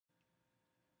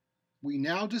We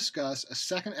now discuss a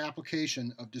second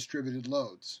application of distributed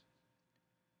loads.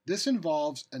 This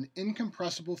involves an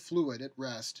incompressible fluid at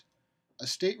rest, a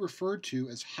state referred to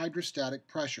as hydrostatic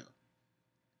pressure.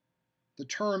 The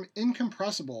term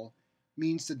incompressible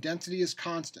means the density is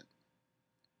constant.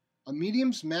 A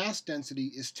medium's mass density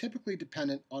is typically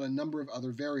dependent on a number of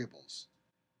other variables.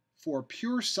 For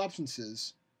pure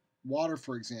substances, water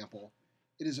for example,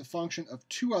 it is a function of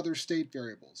two other state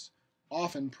variables,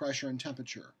 often pressure and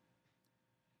temperature.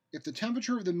 If the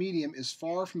temperature of the medium is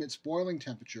far from its boiling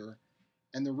temperature,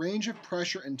 and the range of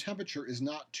pressure and temperature is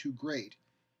not too great,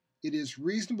 it is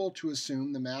reasonable to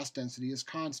assume the mass density is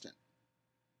constant.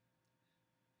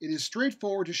 It is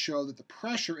straightforward to show that the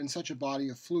pressure in such a body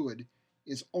of fluid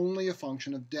is only a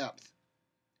function of depth.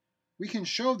 We can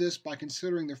show this by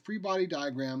considering the free body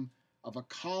diagram of a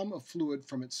column of fluid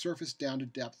from its surface down to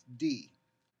depth d.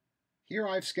 Here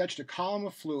I've sketched a column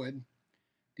of fluid.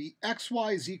 The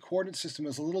XYZ coordinate system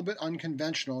is a little bit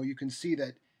unconventional. You can see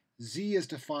that Z is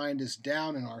defined as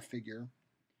down in our figure.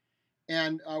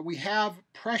 And we have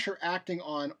pressure acting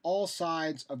on all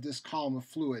sides of this column of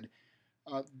fluid.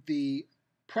 The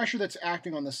pressure that's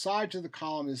acting on the sides of the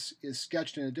column is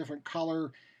sketched in a different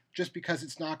color just because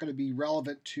it's not going to be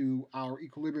relevant to our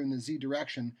equilibrium in the Z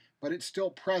direction, but it's still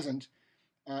present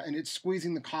and it's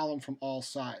squeezing the column from all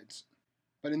sides.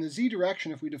 But in the Z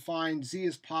direction, if we define Z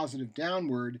as positive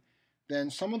downward,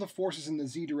 then some of the forces in the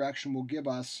Z direction will give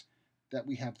us that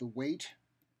we have the weight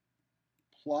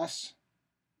plus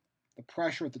the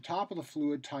pressure at the top of the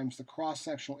fluid times the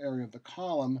cross-sectional area of the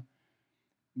column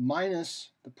minus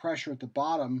the pressure at the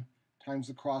bottom times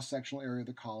the cross-sectional area of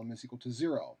the column is equal to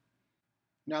 0.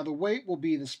 Now the weight will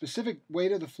be the specific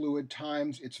weight of the fluid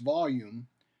times its volume.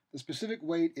 The specific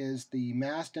weight is the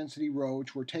mass density rho,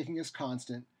 which we're taking as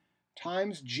constant,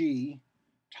 times G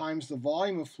times the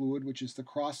volume of fluid, which is the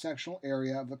cross-sectional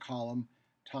area of the column,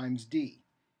 times D.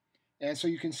 And so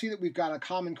you can see that we've got a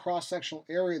common cross-sectional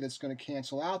area that's going to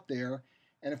cancel out there,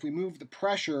 and if we move the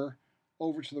pressure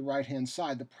over to the right-hand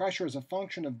side, the pressure as a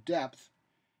function of depth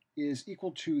is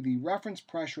equal to the reference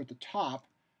pressure at the top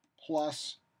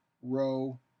plus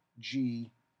rho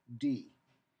G D.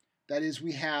 That is,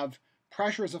 we have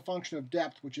pressure as a function of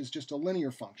depth, which is just a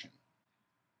linear function.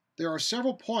 There are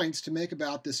several points to make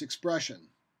about this expression.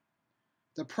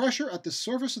 The pressure at the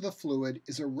surface of the fluid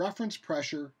is a reference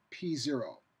pressure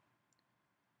P0.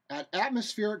 At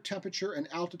atmospheric temperature and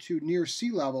altitude near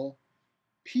sea level,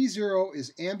 P0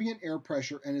 is ambient air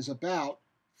pressure and is about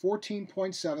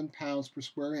 14.7 pounds per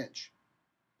square inch.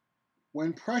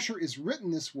 When pressure is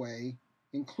written this way,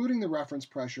 including the reference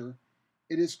pressure,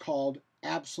 it is called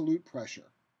absolute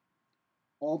pressure.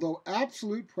 Although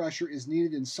absolute pressure is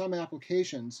needed in some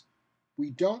applications,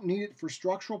 we don't need it for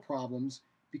structural problems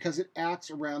because it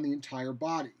acts around the entire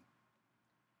body.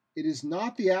 It is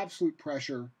not the absolute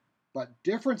pressure, but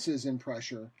differences in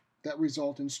pressure that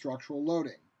result in structural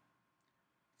loading.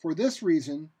 For this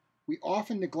reason, we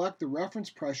often neglect the reference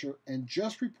pressure and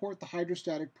just report the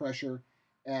hydrostatic pressure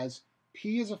as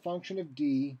P as a function of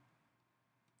D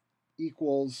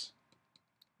equals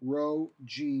rho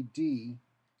GD,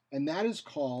 and that is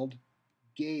called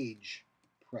gauge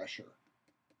pressure.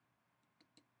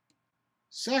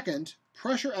 Second,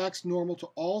 pressure acts normal to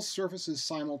all surfaces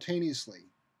simultaneously.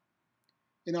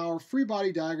 In our free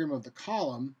body diagram of the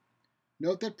column,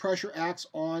 note that pressure acts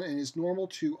on and is normal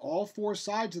to all four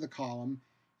sides of the column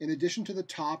in addition to the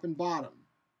top and bottom.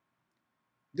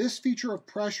 This feature of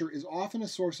pressure is often a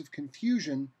source of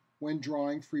confusion when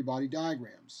drawing free body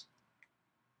diagrams.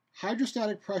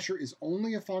 Hydrostatic pressure is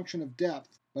only a function of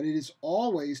depth, but it is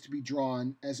always to be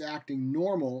drawn as acting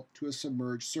normal to a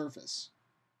submerged surface.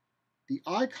 The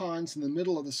icons in the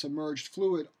middle of the submerged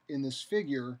fluid in this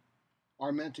figure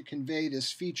are meant to convey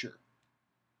this feature.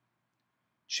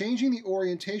 Changing the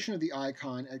orientation of the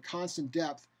icon at constant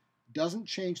depth doesn't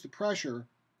change the pressure,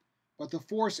 but the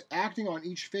force acting on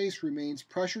each face remains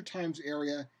pressure times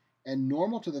area and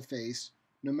normal to the face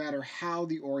no matter how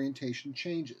the orientation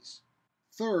changes.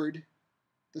 Third,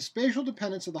 the spatial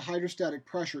dependence of the hydrostatic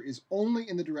pressure is only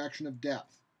in the direction of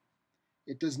depth.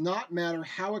 It does not matter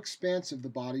how expansive the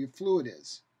body of fluid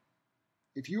is.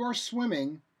 If you are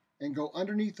swimming and go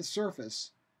underneath the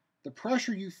surface, the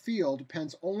pressure you feel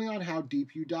depends only on how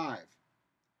deep you dive.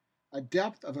 A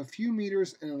depth of a few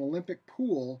meters in an Olympic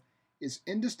pool is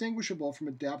indistinguishable from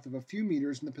a depth of a few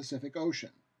meters in the Pacific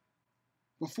Ocean.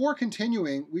 Before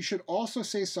continuing, we should also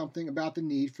say something about the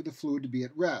need for the fluid to be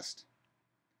at rest.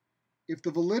 If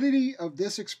the validity of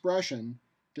this expression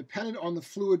depended on the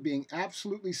fluid being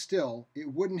absolutely still,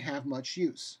 it wouldn't have much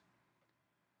use.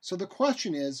 So the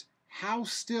question is, how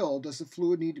still does the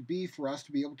fluid need to be for us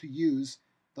to be able to use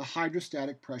the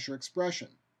hydrostatic pressure expression.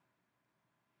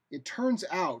 It turns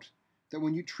out that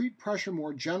when you treat pressure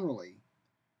more generally,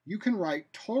 you can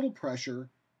write total pressure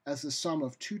as the sum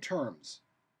of two terms,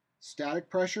 static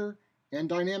pressure and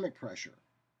dynamic pressure.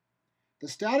 The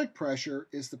static pressure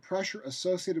is the pressure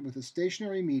associated with a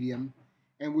stationary medium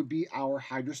and would be our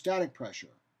hydrostatic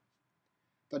pressure.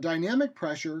 The dynamic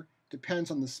pressure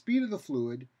depends on the speed of the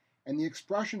fluid, and the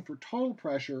expression for total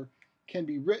pressure can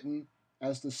be written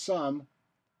as the sum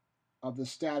of the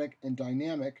static and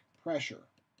dynamic pressure.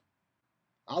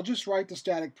 I'll just write the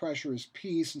static pressure as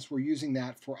P since we're using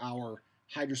that for our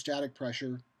hydrostatic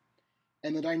pressure.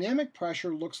 And the dynamic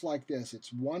pressure looks like this.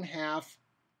 It's 1/2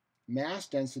 mass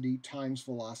density times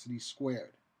velocity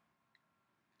squared.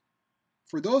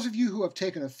 For those of you who have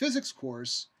taken a physics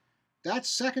course, that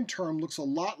second term looks a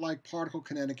lot like particle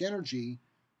kinetic energy,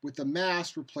 with the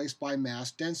mass replaced by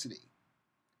mass density.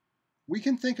 We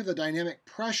can think of the dynamic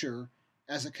pressure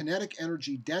as a kinetic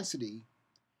energy density,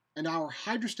 and our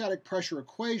hydrostatic pressure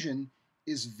equation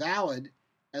is valid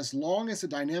as long as the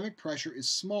dynamic pressure is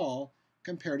small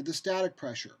compared to the static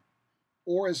pressure,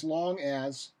 or as long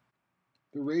as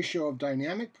the ratio of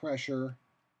dynamic pressure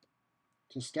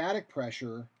to static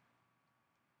pressure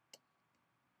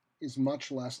is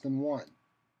much less than 1.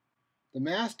 The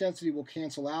mass density will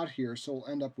cancel out here, so we'll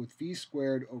end up with v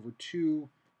squared over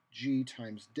 2g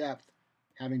times depth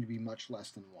having to be much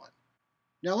less than 1.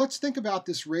 Now let's think about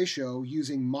this ratio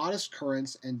using modest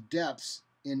currents and depths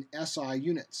in SI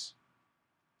units.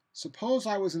 Suppose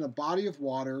I was in a body of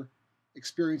water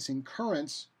experiencing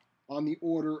currents on the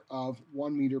order of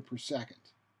 1 meter per second,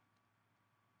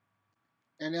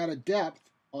 and at a depth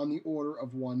on the order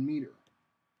of 1 meter.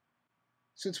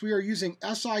 Since we are using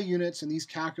SI units and these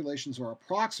calculations are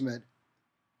approximate,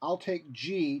 I'll take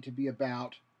G to be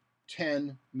about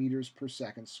 10 meters per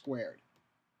second squared.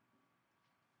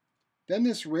 Then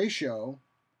this ratio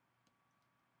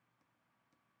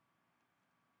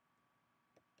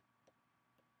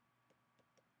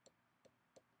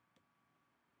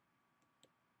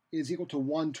is equal to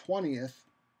 1/20th,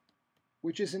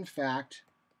 which is in fact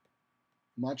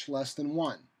much less than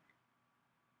 1.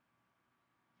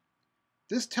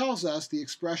 This tells us the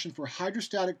expression for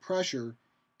hydrostatic pressure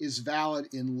is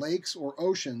valid in lakes or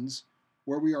oceans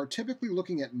where we are typically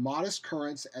looking at modest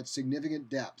currents at significant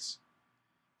depths.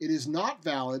 It is not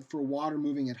valid for water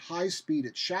moving at high speed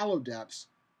at shallow depths,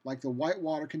 like the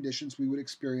whitewater conditions we would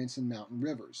experience in mountain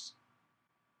rivers.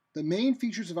 The main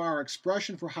features of our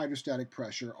expression for hydrostatic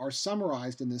pressure are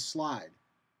summarized in this slide.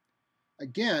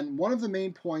 Again, one of the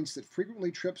main points that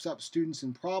frequently trips up students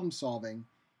in problem solving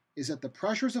is that the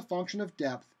pressure is a function of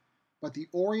depth, but the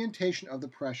orientation of the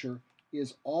pressure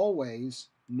is always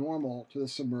normal to the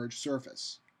submerged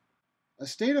surface. A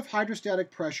state of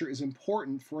hydrostatic pressure is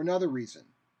important for another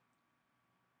reason.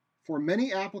 For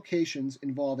many applications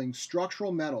involving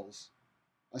structural metals,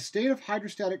 a state of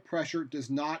hydrostatic pressure does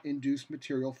not induce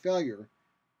material failure,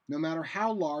 no matter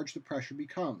how large the pressure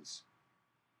becomes.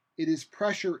 It is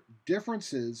pressure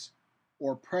differences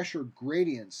or pressure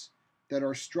gradients that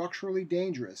are structurally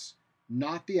dangerous,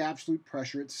 not the absolute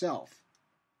pressure itself.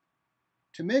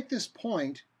 To make this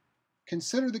point,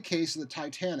 consider the case of the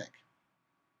Titanic.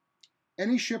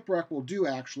 Any shipwreck will do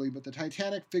actually, but the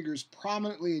Titanic figures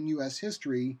prominently in U.S.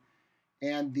 history,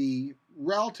 and the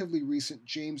relatively recent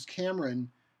James Cameron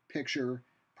picture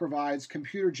provides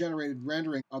computer-generated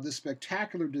rendering of the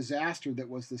spectacular disaster that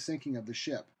was the sinking of the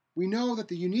ship. We know that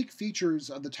the unique features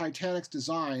of the Titanic's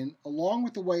design, along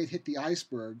with the way it hit the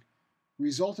iceberg,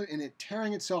 resulted in it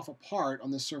tearing itself apart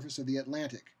on the surface of the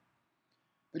Atlantic.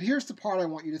 But here's the part I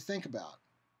want you to think about.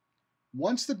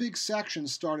 Once the big section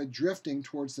started drifting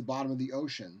towards the bottom of the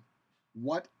ocean,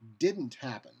 what didn't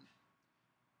happen?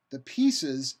 The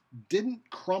pieces didn't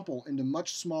crumple into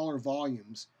much smaller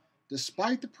volumes,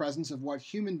 despite the presence of what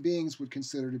human beings would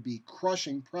consider to be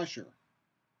crushing pressure.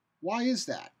 Why is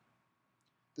that?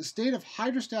 The state of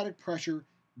hydrostatic pressure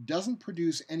doesn't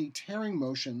produce any tearing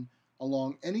motion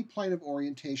along any plane of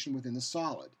orientation within the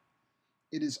solid.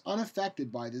 It is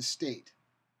unaffected by this state.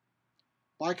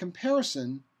 By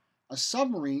comparison, a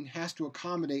submarine has to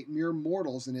accommodate mere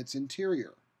mortals in its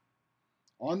interior.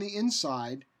 On the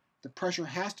inside, the pressure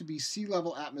has to be sea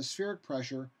level atmospheric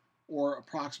pressure, or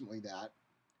approximately that.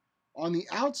 On the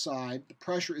outside, the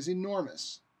pressure is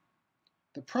enormous.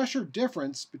 The pressure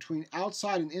difference between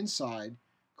outside and inside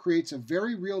creates a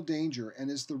very real danger and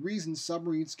is the reason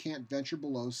submarines can't venture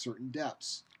below certain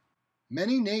depths.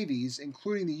 Many navies,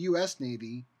 including the U.S.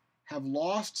 Navy, have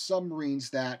lost submarines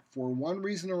that, for one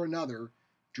reason or another,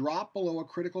 drop below a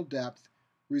critical depth,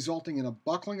 resulting in a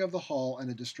buckling of the hull and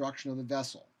a destruction of the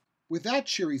vessel. With that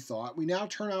cheery thought, we now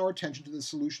turn our attention to the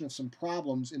solution of some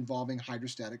problems involving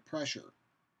hydrostatic pressure.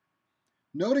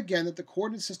 Note again that the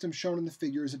coordinate system shown in the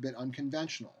figure is a bit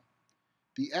unconventional.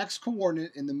 The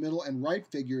x-coordinate in the middle and right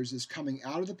figures is coming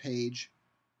out of the page,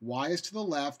 y is to the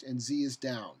left, and z is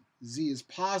down. Z is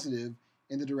positive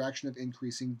in the direction of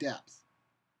increasing depth.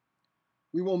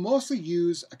 We will mostly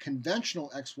use a conventional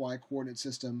xy coordinate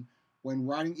system when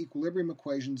writing equilibrium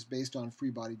equations based on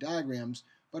free body diagrams,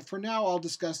 but for now I'll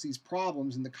discuss these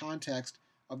problems in the context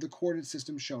of the coordinate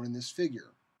system shown in this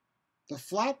figure. The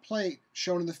flat plate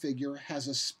shown in the figure has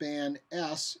a span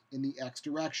S in the x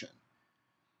direction.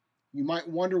 You might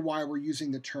wonder why we're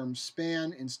using the term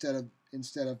span instead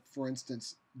of, for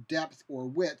instance, depth or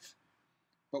width,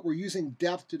 but we're using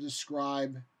depth to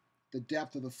describe the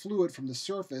depth of the fluid from the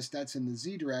surface, that's in the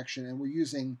z direction, and we're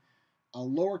using a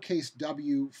lowercase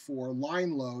w for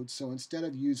line load, so instead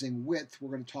of using width,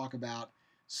 we're going to talk about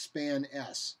span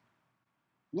S.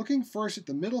 Looking first at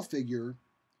the middle figure,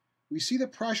 we see the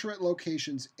pressure at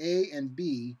locations A and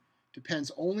B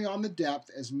depends only on the depth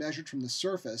as measured from the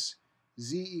surface,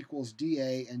 z equals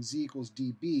dA and z equals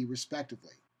dB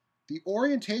respectively. The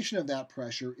orientation of that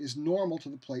pressure is normal to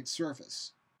the plate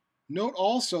surface. Note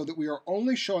also that we are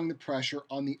only showing the pressure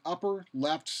on the upper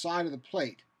left side of the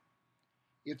plate.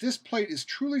 If this plate is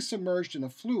truly submerged in a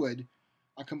fluid,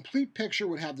 a complete picture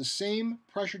would have the same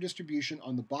pressure distribution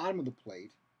on the bottom of the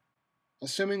plate,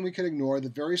 assuming we could ignore the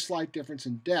very slight difference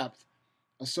in depth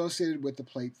associated with the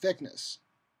plate thickness.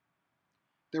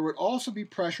 There would also be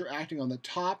pressure acting on the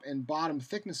top and bottom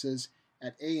thicknesses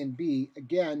at A and B,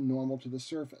 again normal to the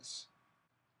surface.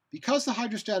 Because the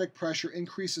hydrostatic pressure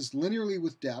increases linearly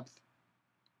with depth,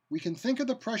 we can think of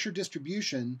the pressure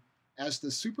distribution as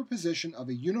the superposition of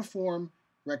a uniform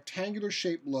rectangular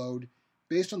shaped load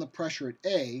based on the pressure at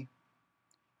A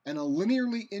and a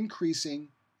linearly increasing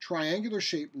triangular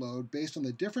shaped load based on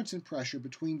the difference in pressure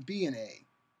between B and A.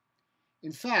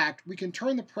 In fact, we can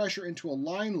turn the pressure into a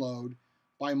line load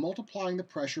by multiplying the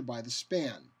pressure by the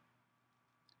span.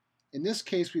 In this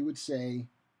case, we would say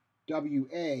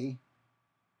WA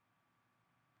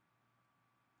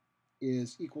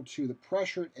is equal to the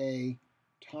pressure at A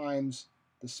times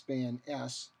the span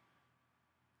S,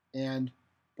 and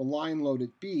the line load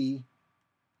at B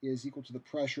is equal to the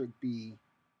pressure at B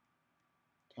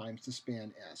times the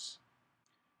span S.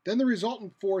 Then the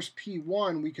resultant force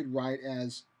P1 we could write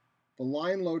as the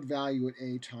line load value at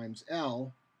A times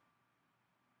L,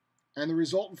 and the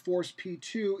resultant force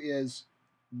P2 is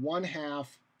 1/2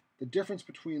 the difference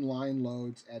between line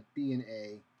loads at B and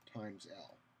A times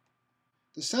L.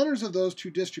 The centers of those two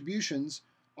distributions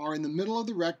are in the middle of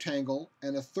the rectangle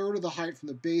and 1/3 of the height from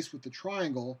the base with the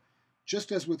triangle,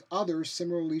 just as with other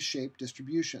similarly shaped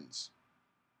distributions.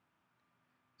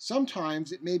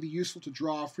 Sometimes it may be useful to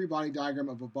draw a free body diagram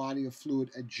of a body of fluid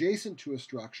adjacent to a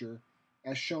structure,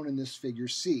 as shown in this figure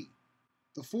C.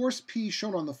 The force P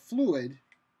shown on the fluid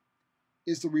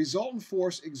is the resultant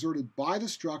force exerted by the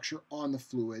structure on the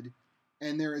fluid,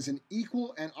 and there is an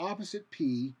equal and opposite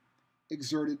P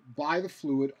exerted by the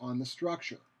fluid on the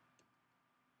structure.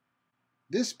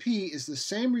 This P is the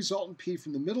same resultant P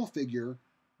from the middle figure,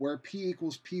 where P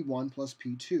equals P1 plus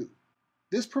P2.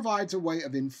 This provides a way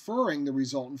of inferring the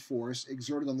resultant force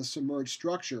exerted on the submerged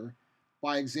structure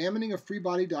by examining a free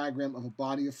body diagram of a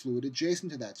body of fluid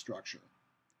adjacent to that structure.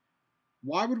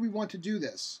 Why would we want to do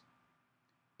this?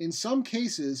 In some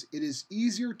cases, it is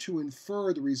easier to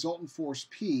infer the resultant force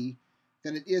P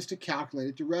than it is to calculate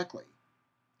it directly.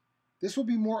 This will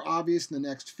be more obvious in the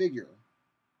next figure.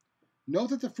 Note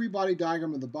that the free body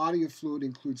diagram of the body of fluid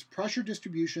includes pressure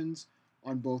distributions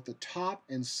on both the top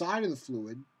and side of the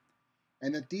fluid,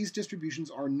 and that these distributions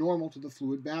are normal to the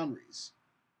fluid boundaries.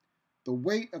 The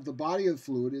weight of the body of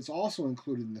fluid is also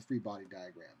included in the free body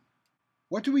diagram.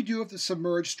 What do we do if the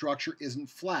submerged structure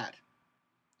isn't flat?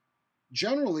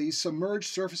 Generally, submerged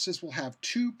surfaces will have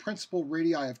two principal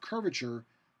radii of curvature,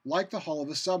 like the hull of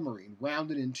a submarine,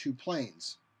 rounded in two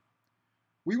planes.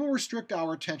 We will restrict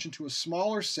our attention to a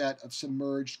smaller set of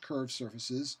submerged curved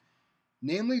surfaces,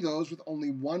 namely those with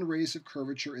only one radius of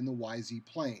curvature in the YZ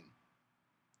plane.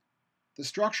 The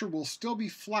structure will still be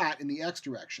flat in the x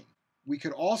direction. We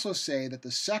could also say that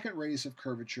the second radius of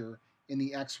curvature in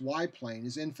the xy plane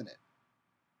is infinite.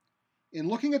 In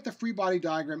looking at the free body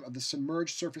diagram of the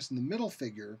submerged surface in the middle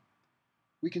figure,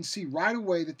 we can see right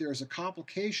away that there is a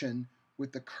complication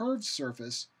with the curved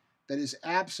surface that is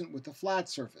absent with the flat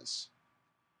surface.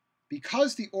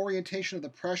 Because the orientation of the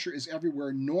pressure is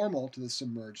everywhere normal to the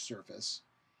submerged surface,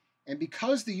 and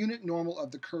because the unit normal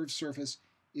of the curved surface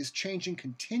is changing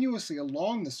continuously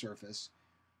along the surface,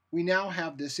 we now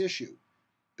have this issue.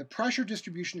 The pressure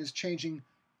distribution is changing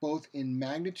both in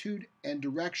magnitude and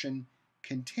direction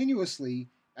continuously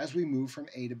as we move from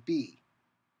A to B.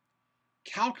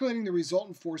 Calculating the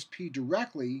resultant force P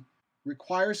directly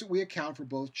requires that we account for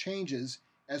both changes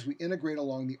as we integrate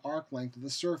along the arc length of the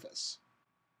surface.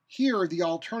 Here, the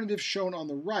alternative shown on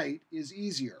the right is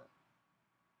easier.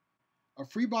 A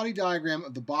free body diagram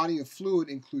of the body of fluid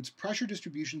includes pressure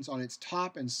distributions on its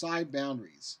top and side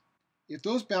boundaries. If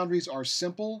those boundaries are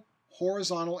simple,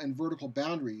 horizontal, and vertical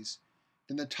boundaries,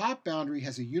 then the top boundary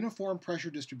has a uniform pressure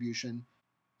distribution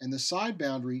and the side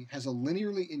boundary has a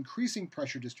linearly increasing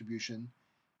pressure distribution,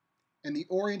 and the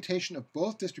orientation of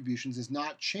both distributions is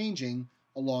not changing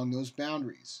along those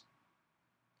boundaries.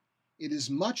 It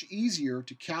is much easier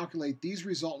to calculate these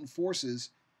resultant forces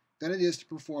than it is to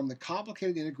perform the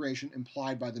complicated integration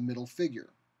implied by the middle figure.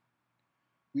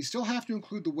 We still have to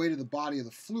include the weight of the body of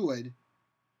the fluid,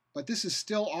 but this is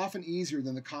still often easier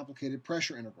than the complicated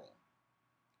pressure integral.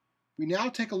 We now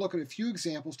take a look at a few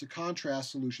examples to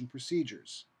contrast solution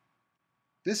procedures.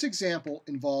 This example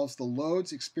involves the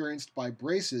loads experienced by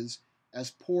braces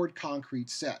as poured concrete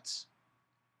sets.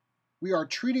 We are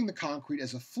treating the concrete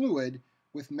as a fluid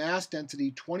with mass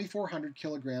density 2,400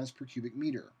 kilograms per cubic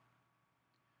meter.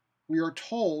 We are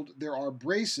told there are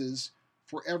braces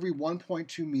for every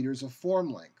 1.2 meters of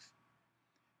form length.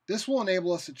 This will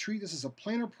enable us to treat this as a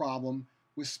planar problem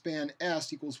with span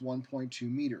S equals 1.2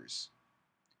 meters.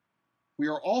 We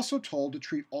are also told to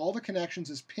treat all the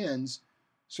connections as pins,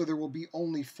 so there will be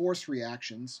only force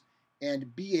reactions,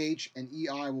 and BH and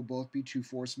EI will both be two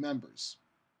force members.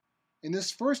 In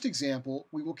this first example,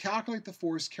 we will calculate the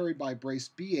force carried by brace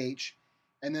BH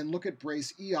and then look at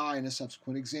brace EI in a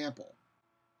subsequent example.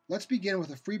 Let's begin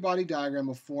with a free body diagram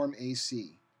of form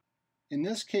AC. In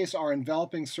this case, our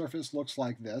enveloping surface looks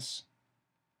like this.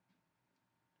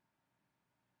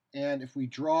 And if we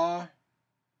draw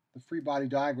the free body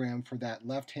diagram for that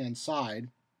left-hand side,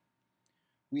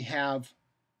 we have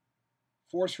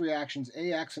force reactions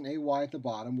AX and AY at the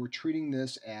bottom. We're treating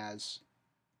this as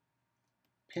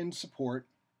pinned support.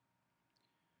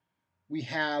 We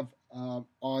have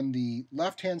on the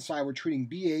left-hand side, we're treating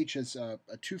BH as a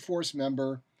two-force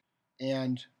member,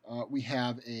 and we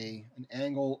have an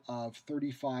angle of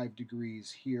 35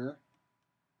 degrees here.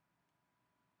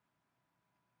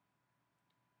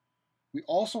 We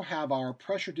also have our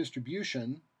pressure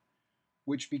distribution,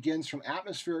 which begins from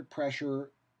atmospheric pressure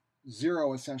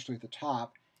 0 essentially at the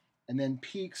top, and then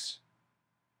peaks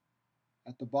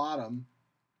at the bottom.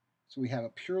 So we have a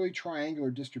purely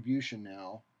triangular distribution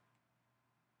now.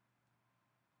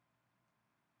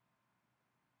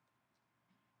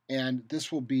 And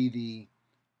this will be the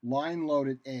line load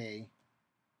at A,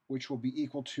 which will be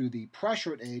equal to the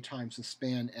pressure at A times the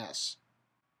span S.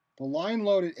 The line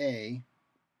load at A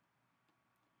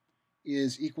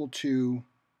is equal to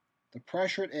the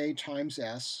pressure at A times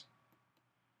S,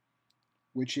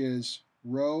 which is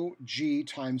rho G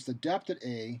times the depth at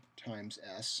A times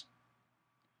S.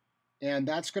 And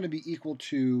that's going to be equal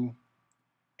to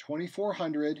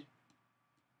 2,400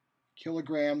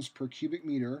 kilograms per cubic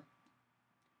meter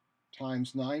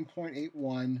times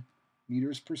 9.81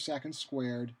 meters per second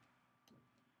squared.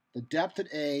 The depth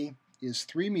at A is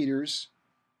 3 meters,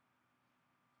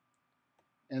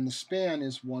 and the span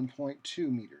is 1.2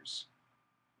 meters.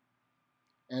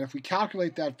 And if we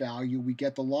calculate that value, we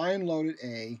get the line load at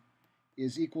A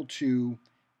is equal to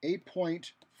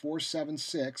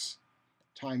 8.476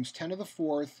 times 10 to the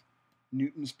fourth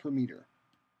newtons per meter.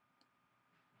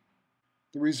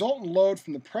 The resultant load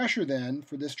from the pressure then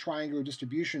for this triangular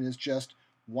distribution is just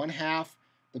 1/2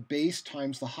 the base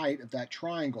times the height of that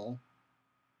triangle,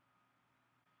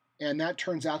 and that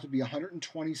turns out to be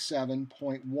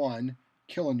 127.1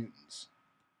 kilonewtons.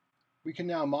 We can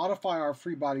now modify our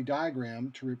free body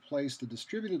diagram to replace the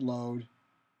distributed load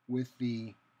with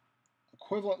the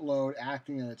equivalent load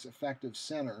acting at its effective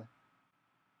center.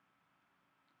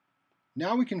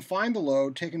 Now we can find the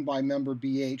load taken by member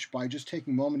BH by just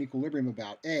taking moment equilibrium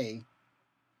about A.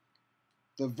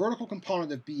 The vertical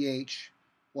component of BH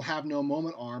will have no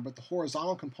moment arm, but the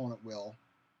horizontal component will.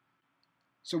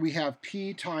 So we have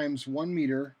P times 1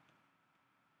 meter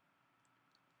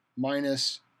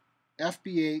minus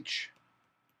FBH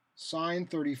sine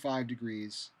 35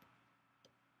 degrees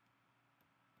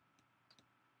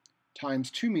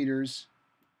times 2 meters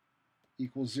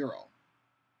equals 0.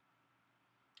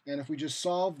 And if we just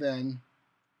solve, then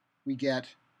we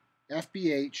get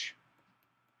FBH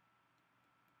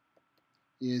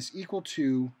is equal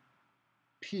to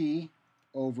P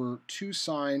over 2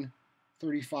 sine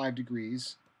 35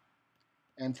 degrees.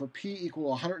 And for P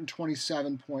equal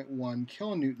 127.1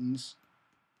 kilonewtons,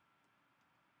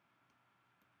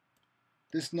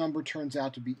 this number turns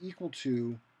out to be equal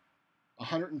to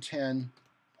 110.8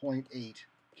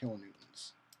 kilonewtons.